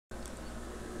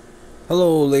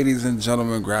Hello, ladies and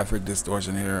gentlemen,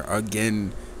 GraphicDistortion here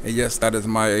again. And yes, that is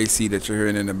my AC that you're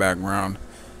hearing in the background.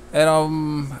 And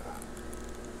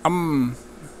I'm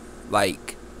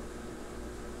like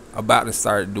about to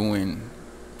start doing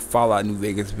Fallout New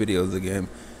Vegas videos again.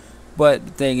 But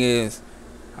the thing is,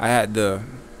 I had to,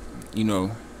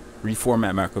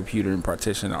 reformat my computer and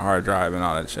partition the hard drive and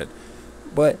all that shit.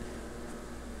 But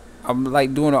I'm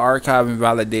like doing the archive and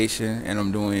validation, and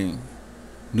I'm doing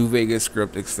New Vegas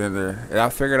script extender, and I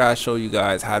figured I'd show you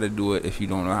guys how to do it if you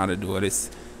don't know how to do it. It's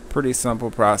a pretty simple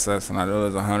process, and I know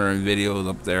there's 100 videos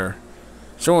up there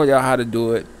showing y'all how to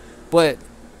do it, but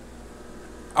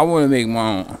I want to make my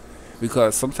own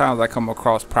because sometimes I come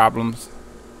across problems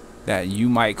that you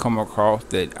might come across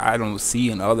that I don't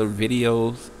see in other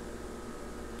videos,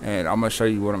 and I'm gonna show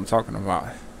you what I'm talking about.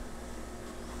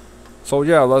 So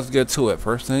yeah, let's get to it.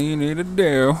 First thing you need to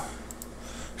do,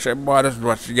 say, boy, this is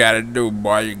what you gotta do,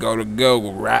 boy. You go to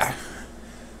Google, right?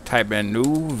 Type in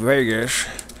New Vegas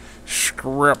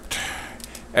script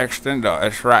extender.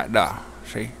 It's right there.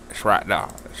 See? It's right there.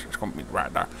 It's gonna be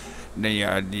right there.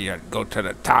 Then you go to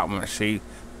the top one, see?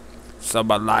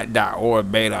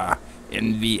 Subalite.org beta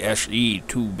NVSE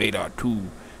 2 beta 2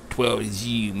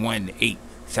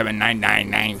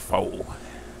 12G18799994.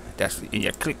 That's, and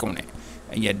you click on it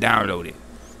and you download it.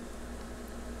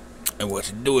 And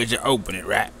what you do is you open it,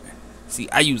 right? See,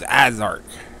 I use iZark.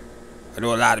 I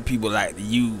know a lot of people like to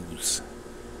use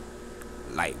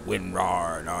like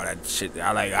WinRAR and all that shit.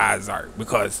 I like iZark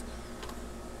because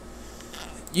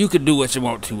you can do what you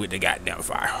want to with the goddamn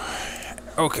file.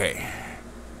 Okay.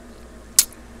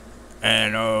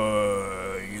 And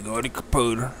you go to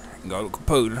computer. You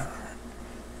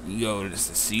go to the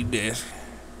C disk.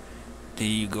 Then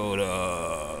you go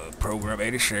to Program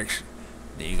 86.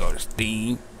 Then you go to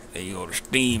Steam. Then you go to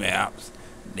Steam apps.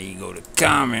 Then you go to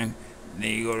Common. Then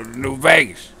you go to New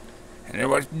Vegas. And then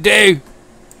what you do?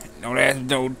 Don't ask,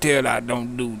 don't tell, I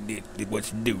don't do this.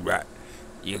 What you do, right?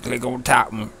 You click on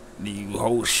top one. Then you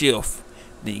hold shift.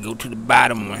 Then you go to the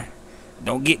bottom one.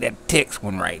 Don't get that text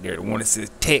one right there. The one that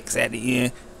says text at the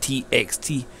end.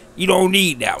 TXT. You don't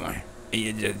need that one. And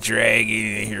you just drag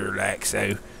it in here like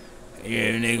so.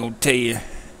 And they're gonna tell you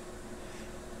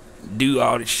do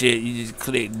all the shit. You just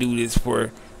click do this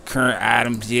for current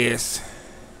items, yes.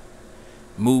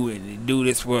 Move it. Do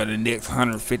this for the next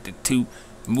 152.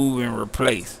 Move and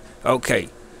replace. Okay,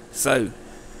 so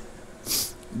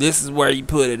this is where you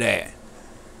put it at.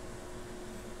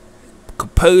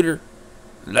 Computer,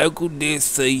 local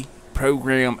disk C,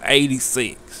 program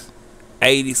 86.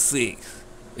 86.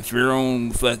 If you're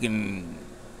on fucking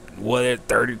whatever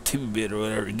 32-bit or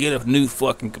whatever, get a new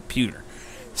fucking computer.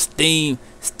 Steam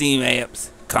apps,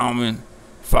 Common,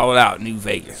 Fallout New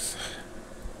Vegas.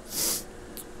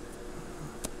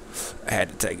 I had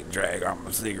to take a drag on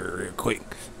my cigarette real quick.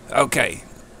 Okay.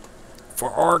 For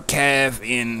archive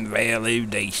and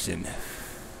validation,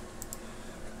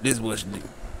 this is what you do.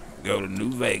 Go to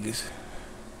New Vegas.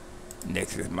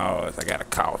 Next is Mars. I got a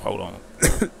cough. Hold on.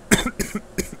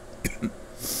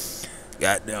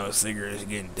 Goddamn cigarettes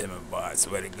getting to me, boy. I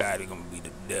swear to God, it's gonna be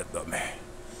the death of me.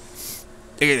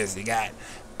 Look at this. You got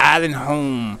Island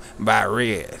Home by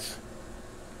Rez.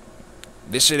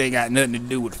 This shit ain't got nothing to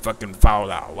do with fucking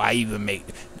Fallout. Why even make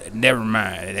it? Never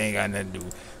mind. It ain't got nothing to do.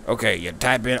 Okay, you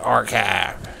type in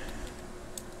archive.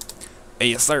 And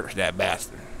you search that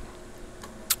bastard.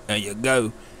 And you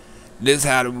go. This is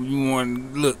how you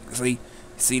want to look. See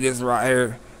this right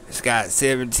here? It's got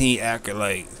 17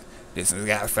 accolades. This one's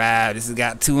got 5. This has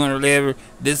got 211.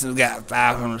 This one's got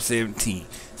 517.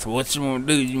 So what you want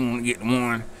to do is you want to get the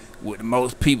one with the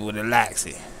most people that likes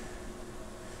it.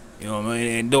 You know what I mean?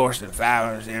 They endorse it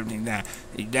 517 times.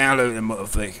 You download the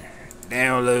motherfucker.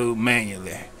 Download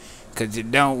manually. Because you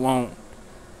don't want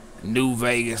New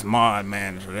Vegas mod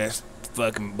manager. That's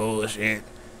fucking bullshit.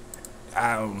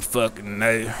 I don't fucking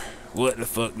know what the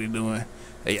fuck they doing.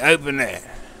 They open that.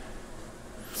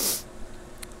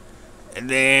 And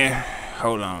then,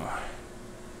 hold on.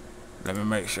 Let me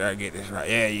make sure I get this right.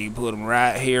 Yeah, you put them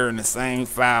right here in the same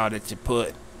file that you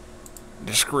put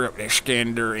the script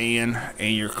extender in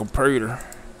your computer.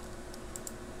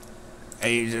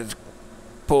 And you just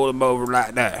pull them over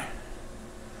like that.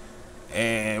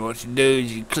 And what you do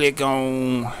is you click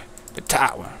on the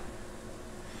top one.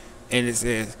 And it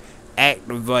says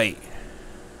activate.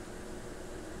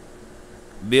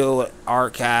 Build,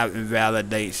 archive, and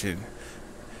validation.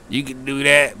 You can do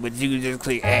that, but you can just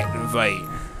click activate.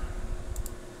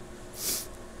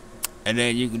 And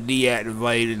then you can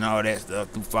deactivate and all that stuff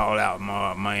through Fallout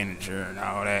Mod Manager and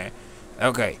all that.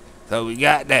 Okay, so we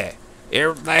got that.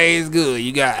 Everything's good.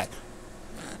 You got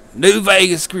New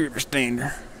Vegas script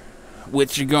extender.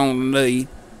 what you're gonna need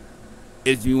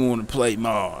if you want to play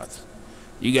mods.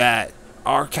 You got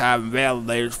archive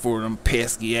validators for them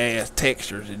pesky ass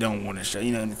textures that don't want to show.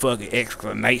 You know, the fucking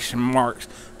exclamation marks,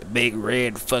 the big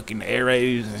red fucking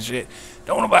arrows and shit.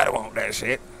 Don't nobody want that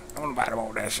shit. Don't nobody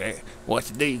want that shit. What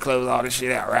you do, you close all this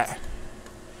shit out, right?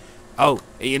 Oh,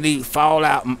 and you need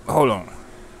Fallout. Hold on.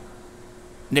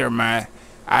 Never mind.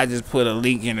 I just put a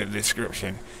link in the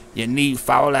description. You need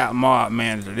Fallout Mod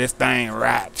Manager. This thing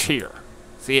right here.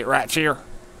 See it right here?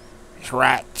 It's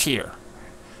right here.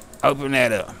 Open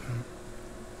that up.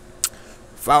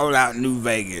 Fallout New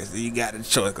Vegas. You got the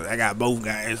choice. Cause I got both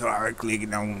games, so I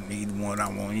clicking on either one I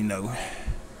want, you know.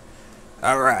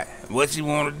 Alright. What you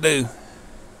want to do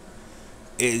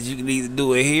is you can either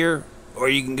do it here, or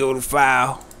you can go to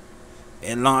File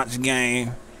and launch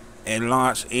game and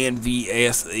launch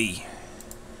NVSE.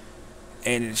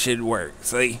 And it should work.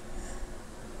 See?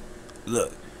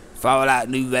 Look. Fallout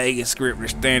New Vegas script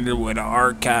standard with an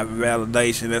archive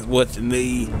validation. That's what you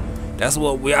need. That's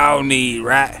what we all need,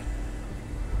 right?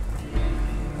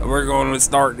 We're going to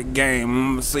start the game.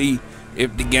 I'm going to see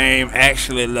if the game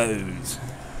actually loads.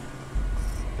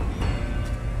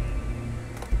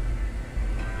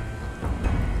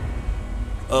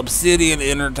 Obsidian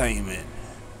Entertainment.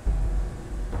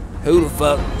 Who the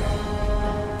fuck?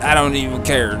 I don't even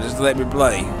care. Just let me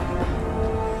play.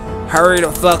 Hurry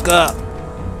the fuck up.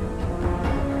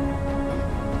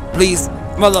 Please,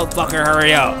 motherfucker,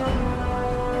 hurry up.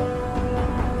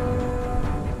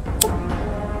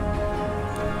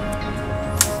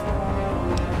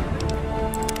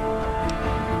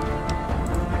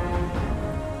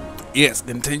 Yes,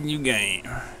 continue game.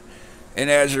 And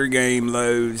as your game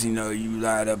loads, you know, you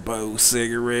light up a old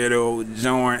cigarette or a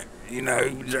joint, you know,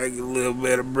 drink a little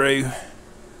bit of brew.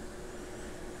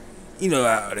 You know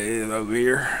how it is over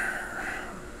here.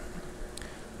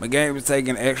 My game is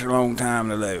taking an extra long time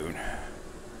to load.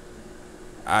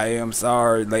 I am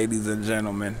sorry, ladies and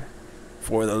gentlemen,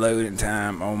 for the loading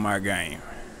time on my game.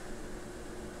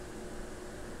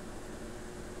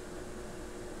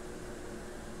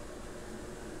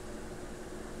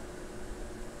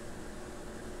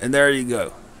 And there you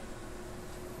go.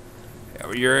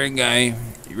 You're in game.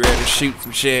 You ready to shoot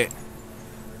some shit.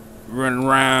 Running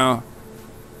around.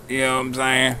 You know what I'm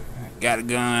saying? Got a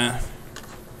gun.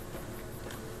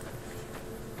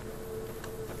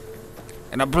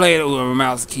 And I play it with a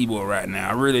mouse and keyboard right now.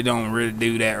 I really don't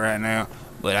do that right now,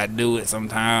 but I do it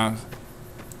sometimes.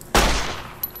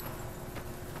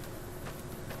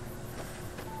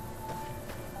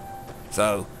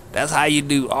 So that's how you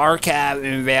do archive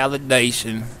and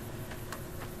validation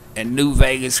and New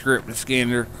Vegas script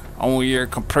scanner on your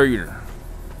computer.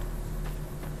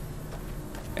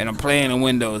 And I'm playing in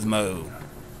Windows mode.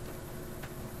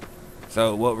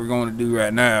 So what we're going to do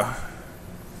right now,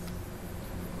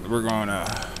 we're going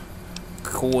to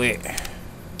quit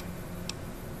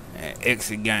and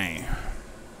exit game.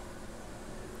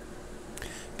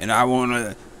 And I want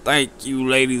to thank you,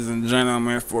 ladies and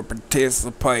gentlemen, for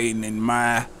participating in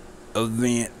my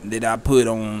event that I put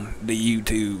on the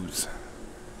YouTubes.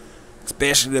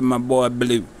 Especially my boy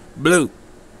Blue. Blue.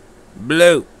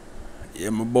 Yeah,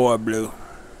 my boy Blue.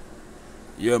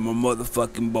 You're my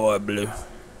motherfucking boy Blue.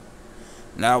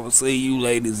 And I will see you,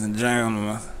 ladies and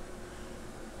gentlemen,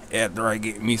 after I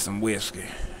get me some whiskey.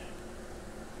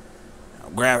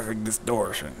 Graphic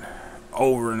Distortion.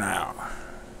 Over and out.